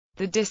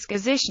The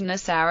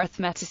Disquisitiones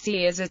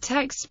Arithmeticae is a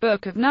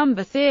textbook of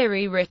number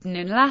theory written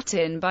in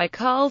Latin by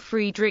Carl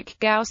Friedrich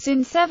Gauss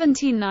in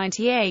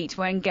 1798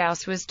 when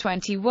Gauss was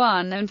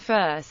 21 and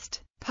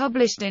first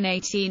published in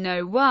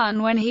 1801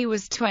 when he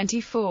was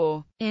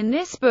 24. In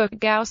this book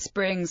Gauss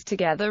brings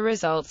together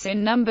results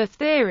in number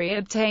theory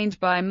obtained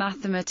by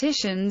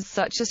mathematicians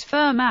such as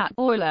Fermat,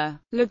 Euler,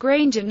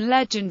 Lagrange and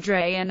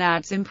Legendre, and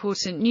adds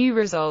important new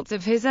results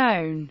of his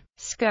own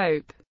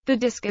scope. The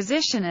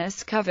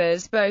Disquisitiones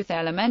covers both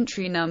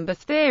elementary number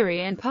theory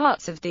and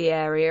parts of the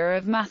area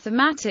of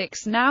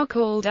mathematics now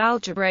called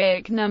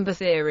algebraic number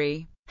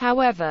theory.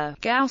 However,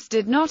 Gauss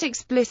did not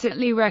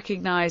explicitly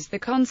recognize the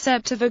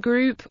concept of a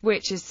group,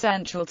 which is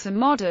central to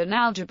modern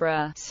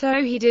algebra,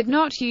 so he did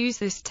not use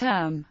this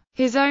term.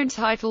 His own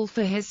title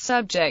for his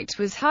subject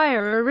was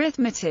Higher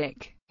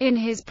Arithmetic. In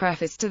his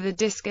preface to the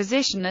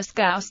Disquisitiones,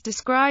 Gauss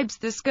describes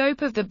the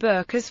scope of the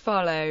book as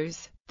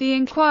follows. The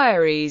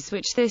inquiries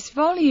which this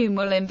volume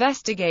will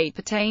investigate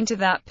pertain to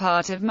that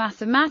part of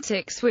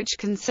mathematics which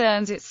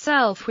concerns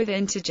itself with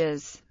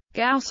integers.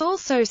 Gauss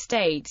also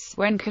states,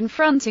 when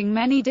confronting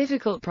many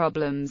difficult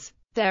problems,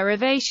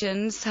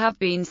 derivations have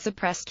been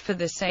suppressed for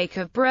the sake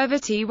of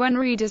brevity when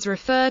readers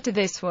refer to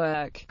this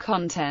work.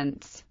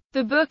 Contents.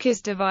 The book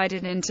is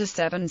divided into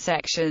 7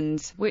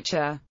 sections, which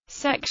are: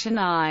 Section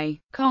I,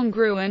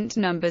 Congruent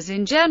Numbers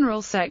in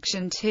General,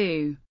 Section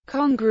 2,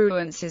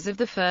 Congruences of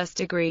the First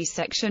Degree,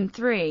 Section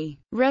 3,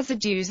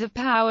 Residues of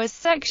Powers,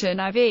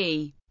 Section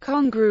IV,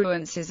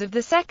 Congruences of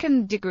the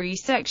Second Degree,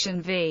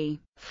 Section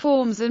V,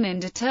 Forms and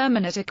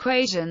Indeterminate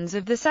Equations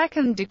of the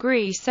Second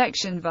Degree,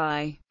 Section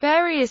V,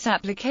 Various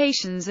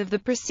Applications of the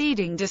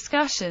Preceding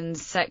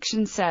Discussions,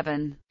 Section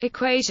 7,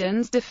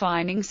 Equations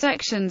Defining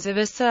Sections of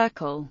a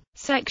Circle.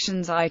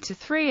 Sections I to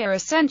III are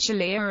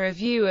essentially a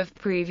review of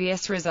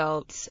previous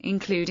results,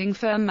 including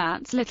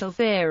Fermat's Little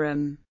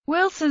Theorem,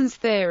 Wilson's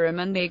theorem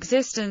and the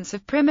existence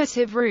of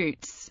primitive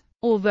roots.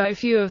 Although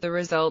few of the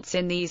results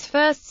in these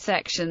first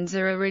sections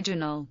are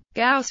original,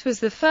 Gauss was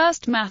the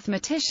first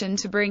mathematician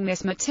to bring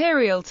this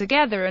material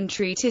together and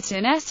treat it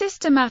in a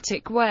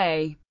systematic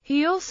way.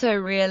 He also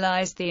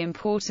realized the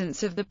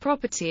importance of the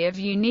property of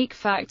unique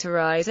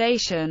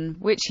factorization,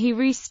 which he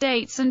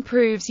restates and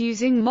proves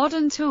using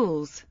modern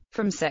tools.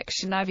 From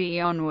Section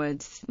IV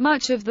onwards,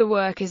 much of the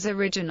work is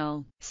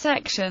original.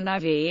 Section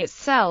IV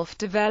itself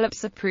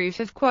develops a proof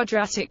of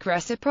quadratic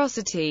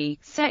reciprocity.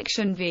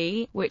 Section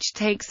V, which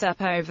takes up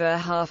over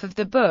half of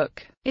the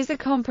book, is a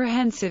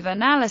comprehensive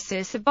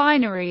analysis of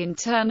binary and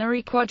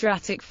ternary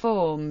quadratic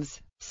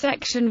forms.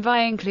 Section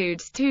V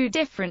includes 2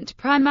 different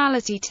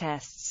primality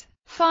tests.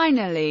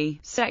 Finally,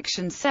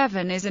 Section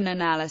 7 is an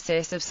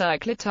analysis of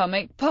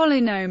cyclotomic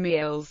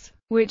polynomials,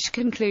 which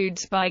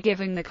concludes by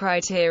giving the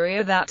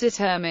criteria that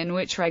determine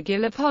which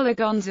regular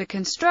polygons are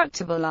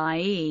constructible,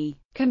 i.e.,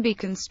 can be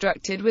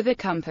constructed with a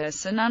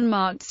compass and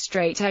unmarked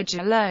straight edge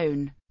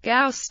alone.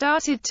 Gauss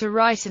started to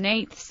write an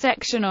 8th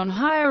section on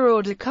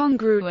higher-order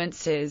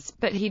congruences,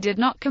 but he did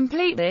not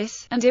complete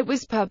this, and it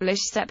was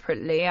published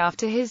separately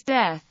after his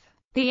death.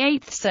 The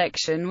 8th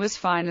section was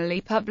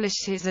finally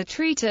published as a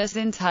treatise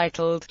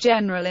entitled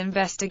General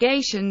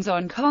Investigations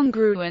on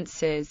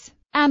Congruences,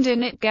 and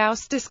in it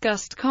Gauss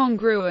discussed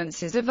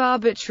congruences of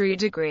arbitrary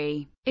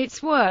degree.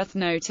 It's worth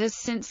notice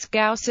since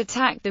Gauss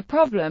attacked the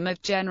problem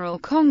of general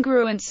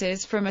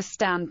congruences from a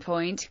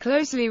standpoint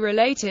closely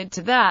related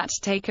to that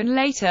taken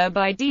later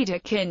by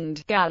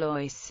Dedekind,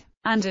 Galois,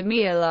 and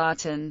Emil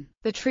Artin.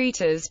 The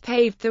treatise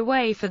paved the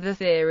way for the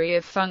theory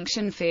of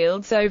function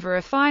fields over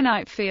a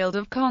finite field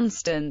of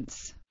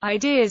constants.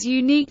 Ideas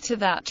unique to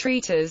that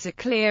treatise are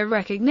clear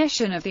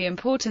recognition of the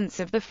importance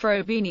of the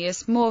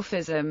Frobenius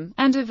morphism,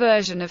 and a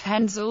version of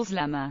Hensel's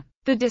lemma.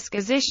 The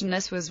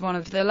Disquisitiones was one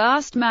of the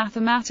last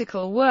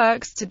mathematical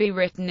works to be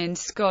written in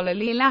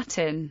scholarly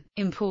Latin.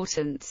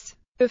 Importance.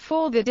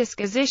 Before the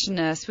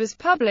Disquisitiones was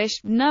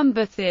published,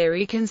 number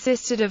theory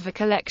consisted of a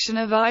collection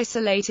of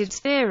isolated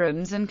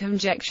theorems and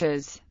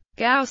conjectures.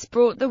 Gauss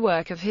brought the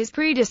work of his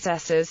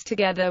predecessors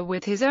together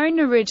with his own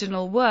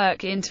original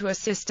work into a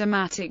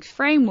systematic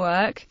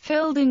framework,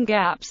 filled in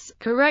gaps,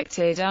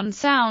 corrected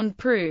unsound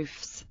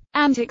proofs,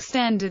 and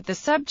extended the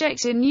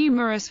subject in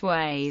numerous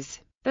ways.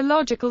 The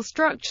logical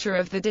structure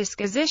of the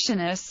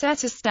Disquisitiones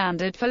set a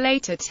standard for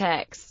later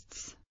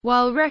texts.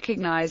 While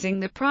recognizing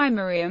the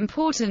primary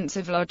importance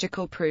of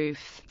logical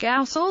proof,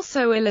 Gauss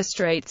also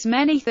illustrates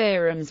many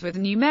theorems with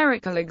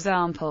numerical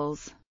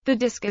examples. The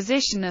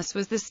Disquisitiones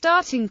was the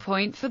starting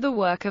point for the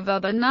work of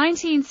other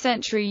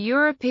 19th-century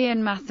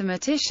European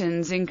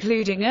mathematicians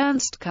including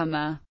Ernst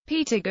Kummer,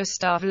 Peter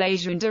Gustav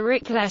Legendre,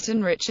 Dirichlet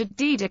and Richard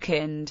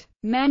Dedekind.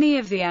 Many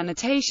of the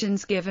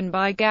annotations given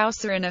by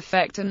Gauss are in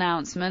effect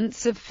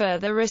announcements of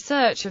further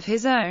research of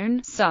his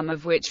own, some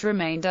of which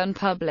remained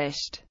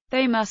unpublished.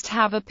 They must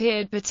have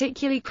appeared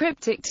particularly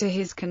cryptic to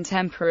his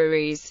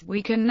contemporaries.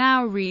 We can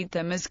now read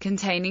them as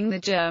containing the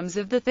germs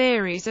of the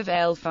theories of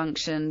L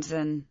functions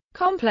and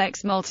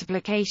complex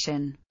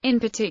multiplication. In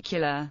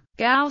particular,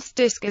 Gauss'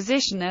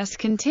 Disquisitiones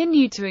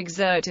continued to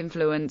exert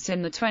influence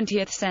in the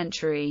 20th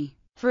century.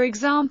 For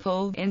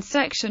example, in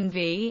section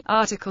V,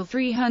 article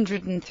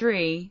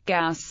 303,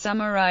 Gauss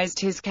summarized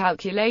his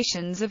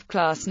calculations of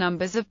class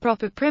numbers of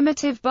proper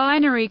primitive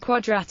binary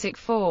quadratic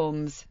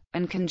forms,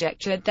 and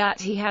conjectured that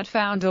he had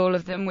found all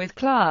of them with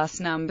class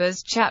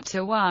numbers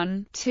chapter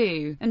 1,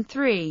 2, and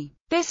 3.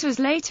 This was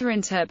later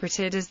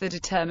interpreted as the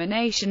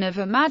determination of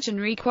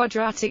imaginary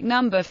quadratic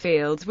number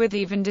fields with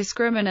even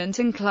discriminant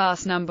and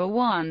class number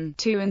 1,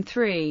 2 and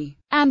 3,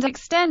 and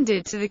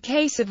extended to the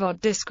case of odd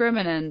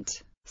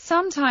discriminant,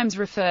 sometimes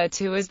referred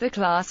to as the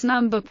class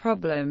number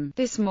problem.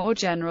 This more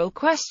general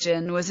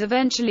question was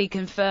eventually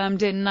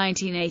confirmed in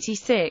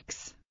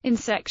 1986. In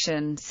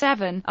section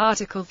 7,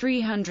 article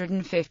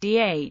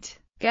 358,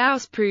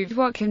 Gauss proved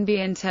what can be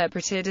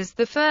interpreted as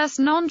the first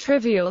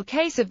non-trivial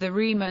case of the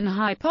Riemann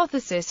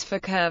hypothesis for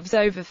curves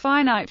over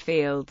finite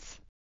fields.